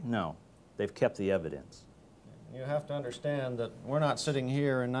se? No. They've kept the evidence. You have to understand that we're not sitting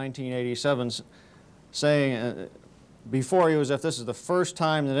here in 1987 saying before you as if this is the first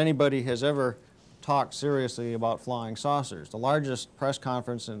time that anybody has ever talked seriously about flying saucers. The largest press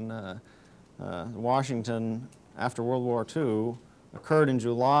conference in Washington after World War II occurred in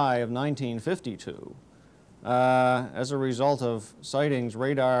July of 1952. as a result of sightings,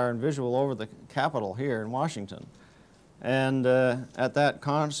 radar and visual over the Capitol here in Washington. And at that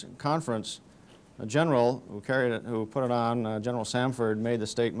conference, a general who put it on, General Samford, made the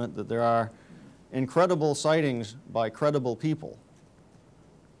statement that there are incredible sightings by credible people.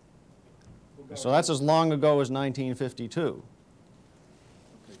 So that's as long ago as 1952. Okay,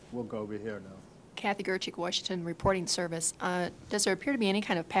 we'll go over here now. Kathy Gerchik, Washington Reporting Service. Does there appear to be any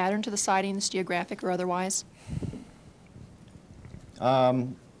kind of pattern to the sightings, geographic or otherwise?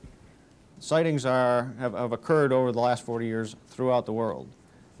 Sightings have occurred over the last 40 years throughout the world.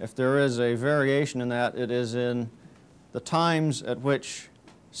 If there is a variation in that, it is in the times at which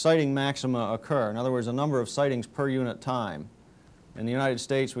sighting maxima occur. In other words, the number of sightings per unit time. In the United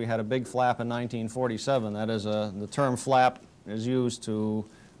States, we had a big flap in 1947. That is, the term flap is used to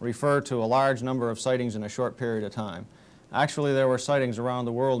refer to a large number of sightings in a short period of time. Actually, there were sightings around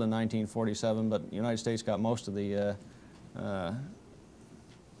the world in 1947, but the United States got most of the,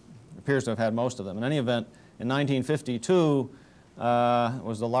 appears to have had most of them. In any event, in 1952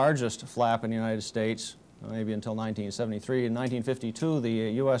 was the largest flap in the United States, maybe until 1973. In 1952, the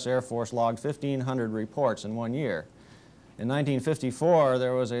U.S. Air Force logged 1,500 reports in 1 year. In 1954,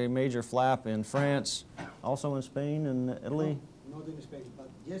 there was a major flap in France, also in Spain and Italy? No, not in Spain, but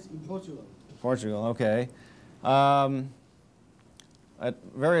yes, in Portugal. Portugal, okay. At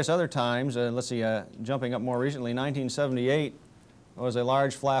various other times, let's see, jumping up more recently, 1978 was a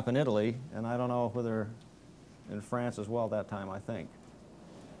large flap in Italy, and I don't know whether in France as well at that time, I think.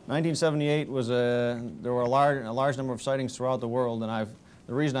 1978 was there were a large number of sightings throughout the world, and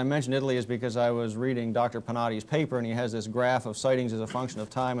the reason I mentioned Italy is because I was reading Dr. Panatti's paper, and he has this graph of sightings as a function of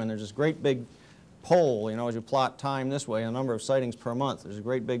time, and there's this great big pole, you know, as you plot time this way, a number of sightings per month. There's a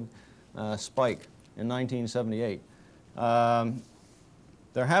great big spike in 1978.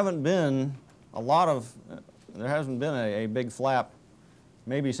 There hasn't been a big flap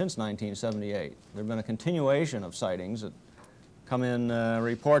maybe since 1978. There's been a continuation of sightings that come in,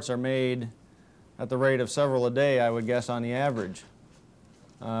 reports are made at the rate of several a day, I would guess, on the average.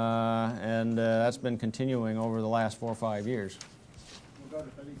 And that's been continuing over the last 4 or 5 years.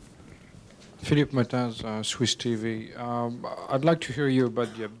 Philippe Martin's Swiss TV. I'd like to hear you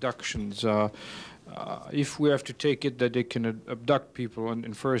about the abductions. If we have to take it that they can abduct people,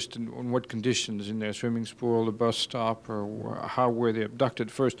 and first, on what conditions, in their swimming pool, the bus stop, or how were they abducted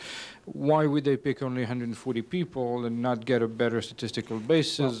first? Why would they pick only 140 people and not get a better statistical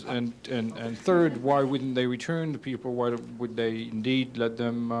basis? And third, why wouldn't they return the people? Why would they indeed let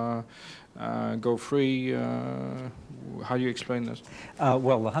them go free? How do you explain this? Well,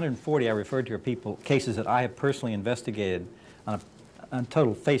 the 140 I referred to are cases that I have personally investigated on a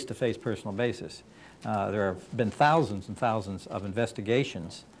total face-to-face personal basis. There have been thousands and thousands of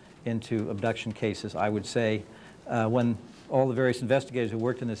investigations into abduction cases. I would say when all the various investigators who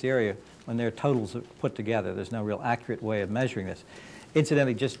worked in this area, when their totals are put together, there's no real accurate way of measuring this.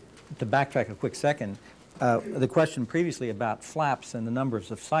 Incidentally, just to backtrack a quick second, the question previously about flaps and the numbers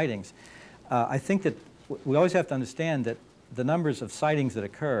of sightings, I think that we always have to understand that the numbers of sightings that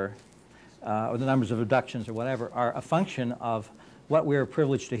occur, or the numbers of abductions or whatever, are a function of what we're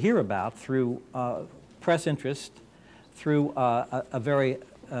privileged to hear about through press interest, through a very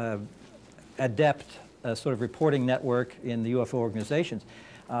adept sort of reporting network in the UFO organizations.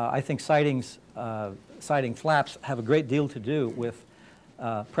 I think sighting flaps have a great deal to do with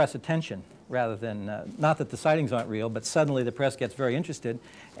press attention, rather than, not that the sightings aren't real, but suddenly the press gets very interested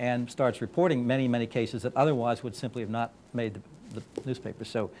and starts reporting many, many cases that otherwise would simply have not made the newspaper.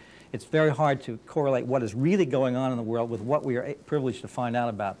 So it's very hard to correlate what is really going on in the world with what we are privileged to find out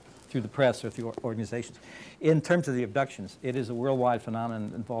about through the press or through organizations. In terms of the abductions, it is a worldwide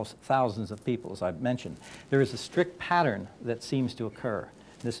phenomenon that involves thousands of people, as I've mentioned. There is a strict pattern that seems to occur.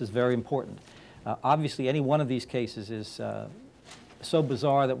 This is very important. Obviously, any one of these cases is so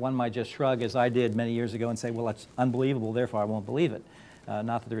bizarre that one might just shrug, as I did many years ago, and say, well, that's unbelievable, therefore I won't believe it.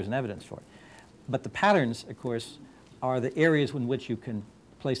 Not that there isn't evidence for it. But the patterns, of course, are the areas in which you can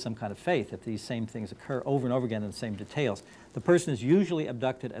place some kind of faith if these same things occur over and over again in the same details. The person is usually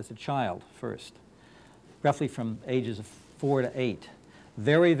abducted as a child first, roughly from ages of 4 to 8.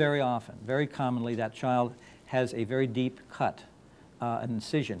 Very, very often, very commonly, that child has a very deep cut, an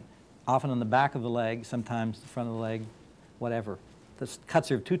incision, often on the back of the leg, sometimes the front of the leg, whatever. The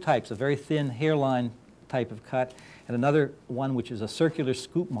cuts are of two types, a very thin hairline type of cut, and another one which is a circular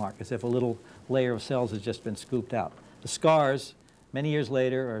scoop mark, as if a little layer of cells has just been scooped out. The scars, many years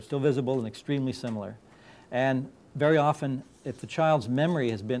later, are still visible and extremely similar. And very often, if the child's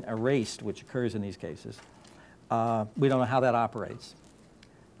memory has been erased, which occurs in these cases, we don't know how that operates,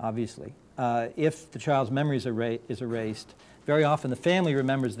 obviously. if the child's memory is erased, very often the family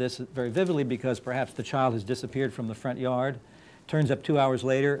remembers this very vividly because perhaps the child has disappeared from the front yard. Turns up 2 hours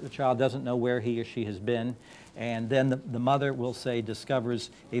later, the child doesn't know where he or she has been, and then the mother will say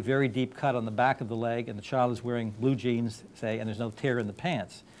discovers a very deep cut on the back of the leg, and the child is wearing blue jeans, say, and there's no tear in the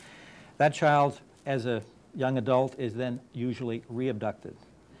pants. That child, as a young adult, is then usually re-abducted,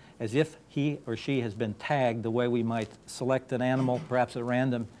 as if he or she has been tagged the way we might select an animal, perhaps at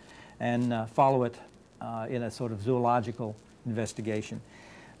random, and follow it in a sort of zoological investigation.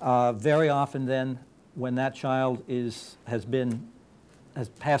 Very often then, when that child has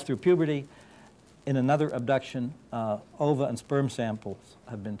passed through puberty, in another abduction, ova and sperm samples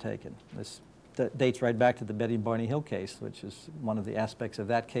have been taken. This dates right back to the Betty and Barney Hill case, which is one of the aspects of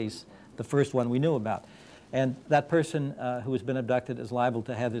that case, the first one we knew about. And that person who has been abducted is liable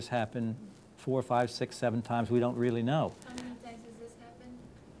to have this happen 4, 5, 6, 7 times. We don't really know. How many times has this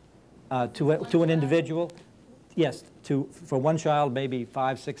happened? To an individual, yes. For one child, maybe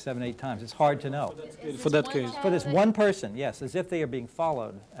 5, 6, 7, 8 times. It's hard to know. For that case. For this one person, yes, as if they are being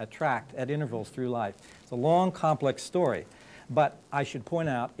followed, tracked at intervals through life. It's a long, complex story. But I should point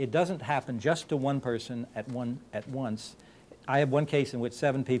out, it doesn't happen just to one person at once. I have one case in which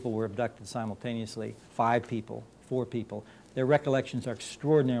 7 people were abducted simultaneously, 5 people, 4 people. Their recollections are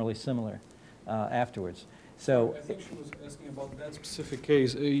extraordinarily similar afterwards. So I think she was asking about that specific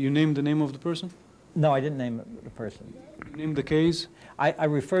case. You named the name of the person? No, I didn't name the person. You named the case? I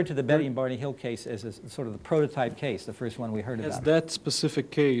referred to the Betty and Barney Hill case as sort of the prototype case, the first one we heard about. Has that specific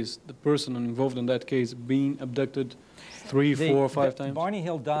case, the person involved in that case, been abducted 3, 4, 5 times? Barney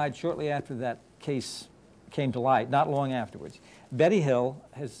Hill died shortly after that case came to light, not long afterwards. Betty Hill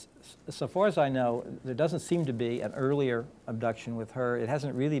has, so far as I know, there doesn't seem to be an earlier abduction with her. It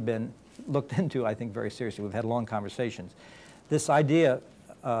hasn't really been looked into, I think, very seriously. We've had long conversations. This idea,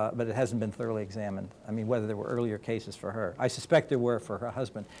 but it hasn't been thoroughly examined. I mean, whether there were earlier cases for her. I suspect there were for her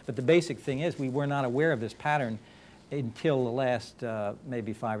husband. But the basic thing is we were not aware of this pattern until the last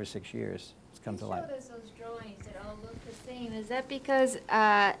maybe 5 or 6 years. It's come to light. You showed us those drawings that all look the same. Is that because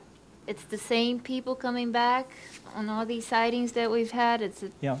it's the same people coming back on all these sightings that we've had?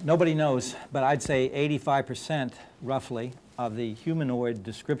 Nobody knows, but I'd say 85% roughly of the humanoid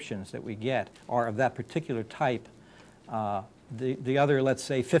descriptions that we get are of that particular type. The other, let's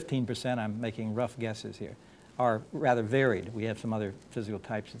say 15%, I'm making rough guesses here, are rather varied. We have some other physical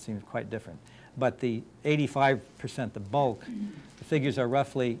types that seem quite different. But the 85%, the bulk, the figures are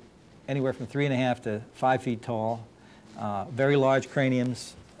roughly anywhere from 3.5 to 5 feet tall, very large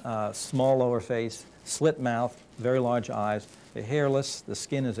craniums, small lower face, slit mouth, very large eyes. They're hairless. The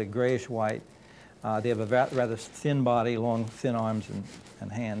skin is a grayish white. They have a rather thin body, long, thin arms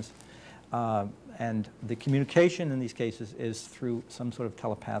and hands. And the communication in these cases is through some sort of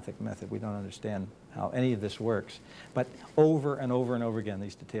telepathic method. We don't understand how any of this works. But over and over and over again,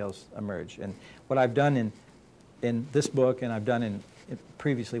 these details emerge. And what I've done in this book, and I've done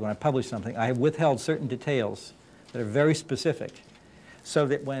previously when I published something, I have withheld certain details that are very specific, so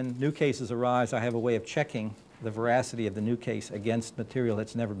that when new cases arise, I have a way of checking the veracity of the new case against material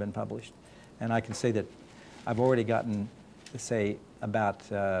that's never been published. And I can say that I've already gotten, say, about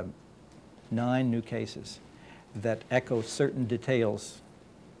 9 new cases that echo certain details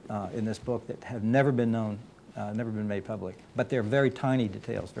in this book that have never been known, never been made public. But they're very tiny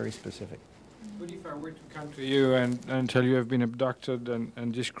details, very specific. But if I were to come to you and tell you have been abducted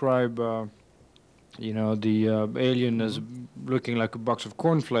and describe the alien as looking like a box of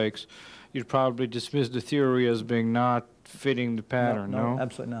cornflakes, you'd probably dismiss the theory as being not fitting the pattern, no? No,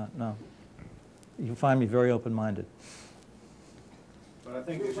 absolutely not, no. You'll find me very open-minded. But I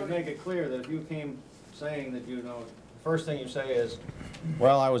think you should make it clear that if you came saying that the first thing you say is,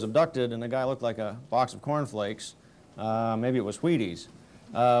 well, I was abducted and the guy looked like a box of cornflakes, maybe it was Wheaties,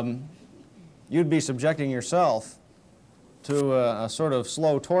 you'd be subjecting yourself to a sort of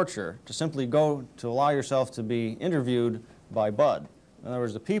slow torture to simply go to allow yourself to be interviewed by Bud. In other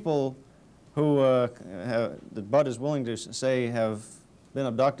words, the people who that Bud is willing to say have been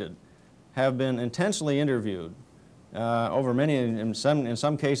abducted have been intensely interviewed over many, in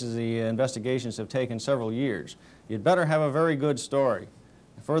some cases the investigations have taken several years. You'd better have a very good story.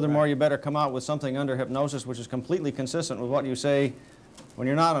 Furthermore, you better come out with something under hypnosis which is completely consistent with what you say when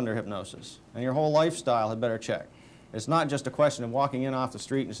you're not under hypnosis. And your whole lifestyle had better check. It's not just a question of walking in off the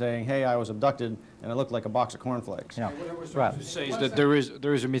street and saying, hey, I was abducted and it looked like a box of cornflakes. Yeah. What I was trying to say is that there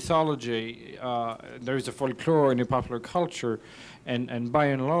is a mythology, there is a folklore in the popular culture And by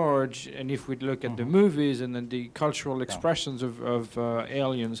and large, and if we look at the movies and then the cultural expressions of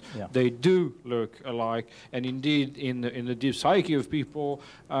aliens, they do look alike. And indeed, in the deep psyche of people,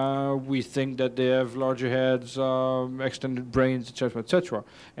 we think that they have larger heads, extended brains, etc., etc.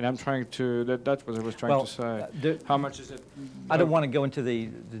 And I'm trying to, that's what I was trying to say. How much is it? I don't want to go into the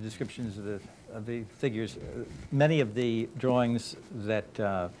descriptions of the figures. Many of the drawings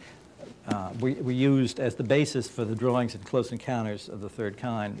that were used as the basis for the drawings in Close Encounters of the Third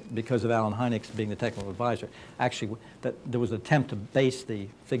Kind, because of Alan Hynek's being the technical advisor. Actually, there was an attempt to base the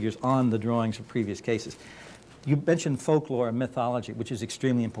figures on the drawings of previous cases. You mentioned folklore and mythology, which is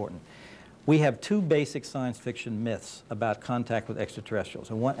extremely important. We have two basic science fiction myths about contact with extraterrestrials,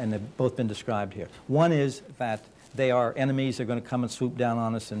 and they've both been described here. One is that they are enemies, they're going to come and swoop down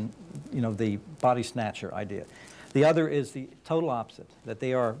on us, and, you know, the body snatcher idea. The other is the total opposite, that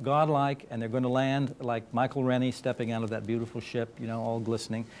they are godlike and they're going to land like Michael Rennie stepping out of that beautiful ship, you know, all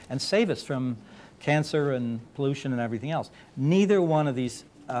glistening, and save us from cancer and pollution and everything else. Neither one of these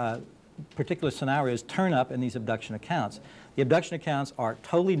particular scenarios turn up in these abduction accounts. The abduction accounts are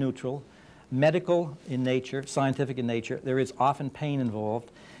totally neutral, medical in nature, scientific in nature. There is often pain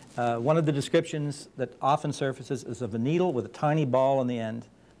involved. One of the descriptions that often surfaces is of a needle with a tiny ball on the end,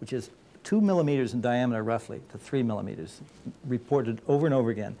 which is 2 millimeters in diameter roughly to 3 millimeters, reported over and over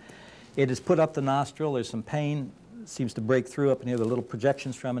again. It is put up the nostril, there's some pain, seems to break through up near the little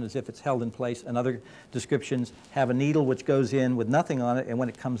projections from it as if it's held in place, and other descriptions have a needle which goes in with nothing on it, and when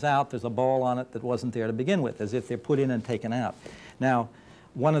it comes out there's a ball on it that wasn't there to begin with, as if they're put in and taken out. Now,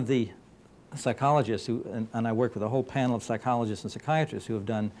 one of the psychologists, and I work with a whole panel of psychologists and psychiatrists who have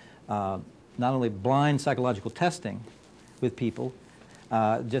done not only blind psychological testing with people,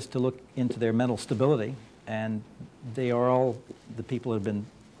 just to look into their mental stability, and they are all the people who have been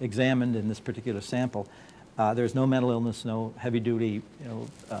examined in this particular sample. There's no mental illness, no heavy-duty,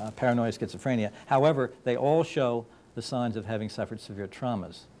 paranoia, schizophrenia. However, they all show the signs of having suffered severe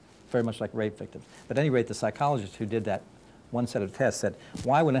traumas, very much like rape victims. But at any rate, the psychologist who did that one set of tests said,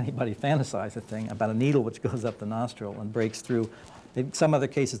 why would anybody fantasize a thing about a needle which goes up the nostril and breaks through? In some other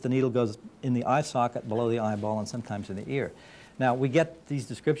cases, the needle goes in the eye socket, below the eyeball, and sometimes in the ear. Now, we get these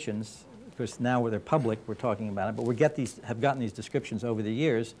descriptions, of course, now where they're public, we're talking about it, but we have gotten these descriptions over the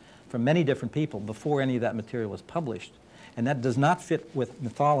years from many different people before any of that material was published. And that does not fit with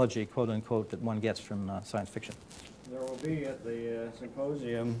mythology, quote unquote, that one gets from science fiction. There will be at the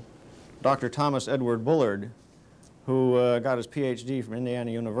symposium Dr. Thomas Edward Bullard, who got his PhD from Indiana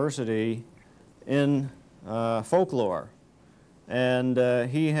University in folklore. And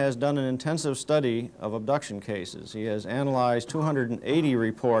he has done an intensive study of abduction cases. He has analyzed 280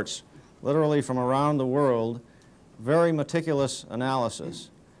 reports, literally from around the world, very meticulous analysis.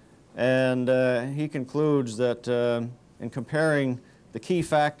 And he concludes that in comparing the key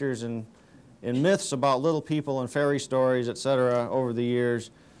factors in myths about little people and fairy stories, etc., over the years,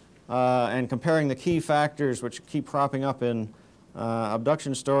 and comparing the key factors which keep cropping up in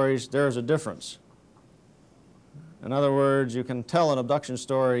abduction stories, there is a difference. In other words, you can tell an abduction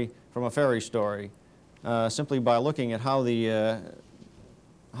story from a fairy story simply by looking at how the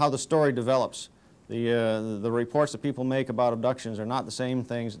story develops. The reports that people make about abductions are not the same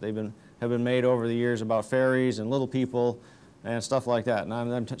things that have been made over the years about fairies and little people and stuff like that. And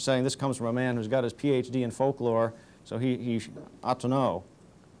I'm saying this comes from a man who's got his PhD in folklore, so he ought to know.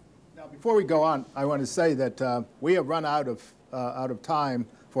 Now, before we go on, I want to say that we have run out of time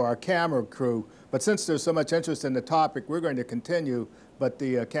for our camera crew. But since there's so much interest in the topic, we're going to continue, but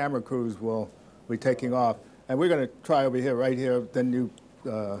the camera crews will be taking off. And we're going to try over here, right here, then you,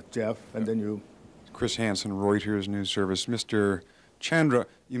 Jeff, and then you. Chris Hansen, Reuters News Service. Mr. Chandra,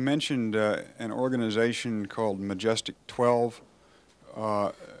 you mentioned an organization called Majestic 12.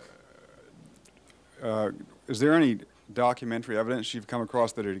 Is there any documentary evidence you've come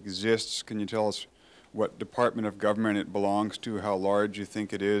across that it exists? Can you tell us what department of government it belongs to, how large you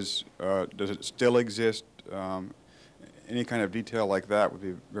think it is? Does it still exist? Any kind of detail like that would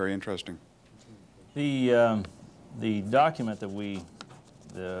be very interesting. The document that we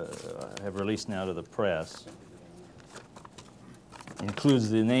have released now to the press includes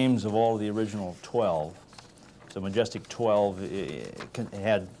the names of all of the original 12. So Majestic 12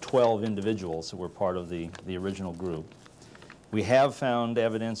 had 12 individuals that were part of the original group. We have found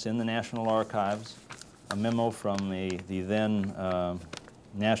evidence in the National Archives, a memo from the then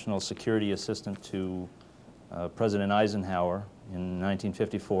National Security Assistant to President Eisenhower in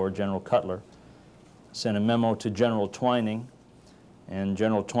 1954, General Cutler, sent a memo to General Twining, and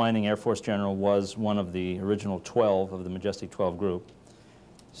General Twining, Air Force General, was one of the original 12 of the Majestic 12 group.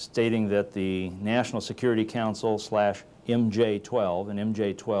 stating that the National Security Council / MJ-12, and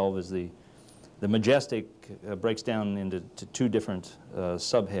MJ-12 is the Majestic breaks down into two different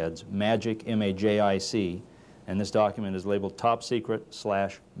subheads, MAGIC, M-A-J-I-C, and this document is labeled Top Secret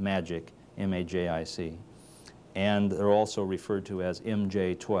 / MAGIC, M-A-J-I-C. And they're also referred to as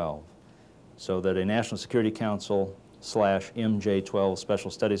MJ-12, so that a National Security Council / MJ-12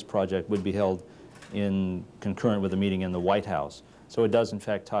 Special Studies Project would be held in concurrent with a meeting in the White House. So it does in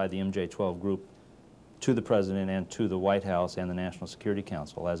fact tie the MJ-12 group to the President and to the White House and the National Security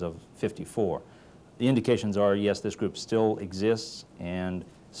Council as of '54. The indications are, yes, this group still exists and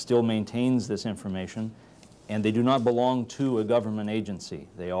still maintains this information, and they do not belong to a government agency.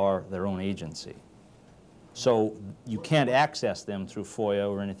 They are their own agency. So you can't access them through FOIA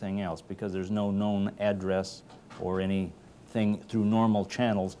or anything else because there's no known address or anything through normal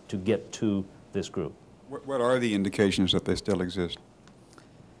channels to get to this group. What are the indications that they still exist?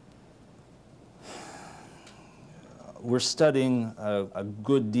 We're studying a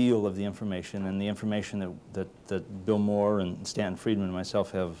good deal of the information, and the information that Bill Moore and Stanton Friedman and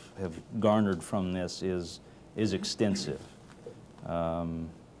myself have garnered from this is extensive.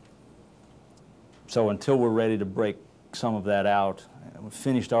 So until we're ready to break some of that out, we've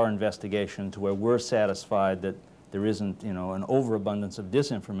finished our investigation to where we're satisfied that there isn't, you know, an overabundance of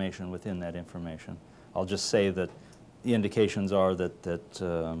disinformation within that information. I'll just say that the indications are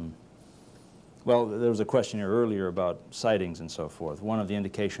well, there was a question here earlier about sightings and so forth. One of the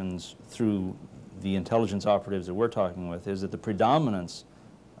indications through the intelligence operatives that we're talking with is that the predominance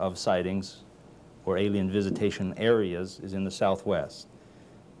of sightings or alien visitation areas is in the Southwest.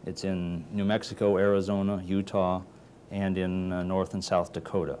 It's in New Mexico, Arizona, Utah, and in North and South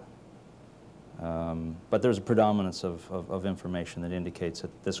Dakota. But there's a predominance of information that indicates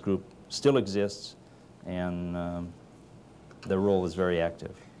that this group still exists and their role is very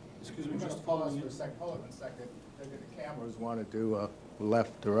active. Excuse me, just pause for a second. Hold on a second. The cameras want to do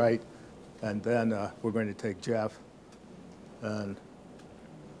left to right, and then we're going to take Jeff. And